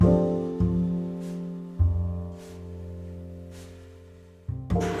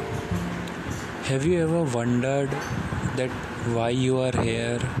Have you ever wondered that why you are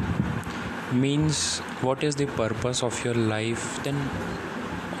here means what is the purpose of your life, then,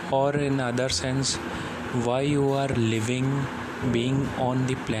 or in other sense, why you are living, being on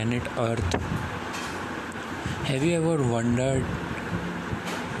the planet Earth? Have you ever wondered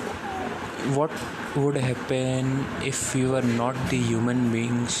what would happen if we were not the human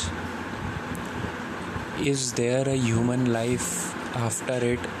beings? Is there a human life after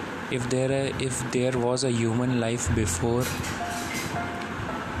it? If there was a human life before,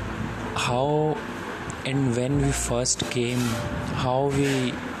 how and when we first came, how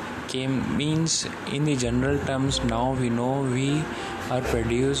we came means in the general terms. Now we know we are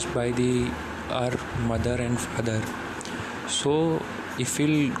produced by our mother and father. So if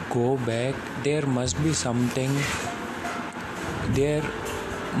we'll go back, there must be something there.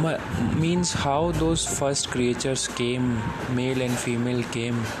 Means how those first creatures came, male and female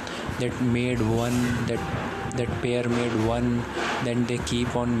came, that made one, that pair made one, then they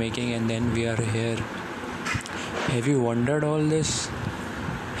keep on making, and then we are here. Have you wondered all this?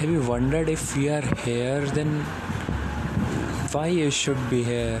 Have you wondered if we are here, then why you should be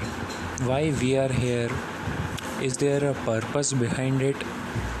here? Why we are here? Is there a purpose behind it?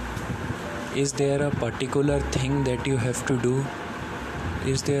 Is there a particular thing that you have to do?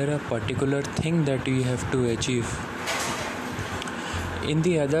 Is there a particular thing that you have to achieve? In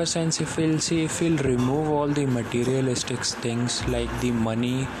the other sense, if we'll remove all the materialistic things like the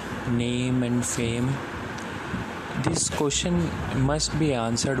money, name and fame, this question must be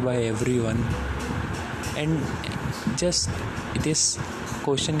answered by everyone. And just this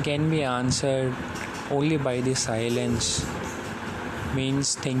question can be answered only by the silence,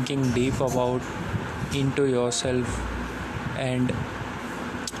 means thinking deep about into yourself and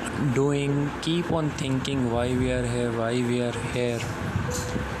keep on thinking why we are here.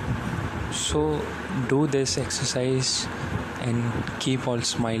 So do this exercise and keep on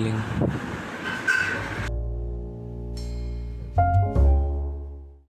smiling.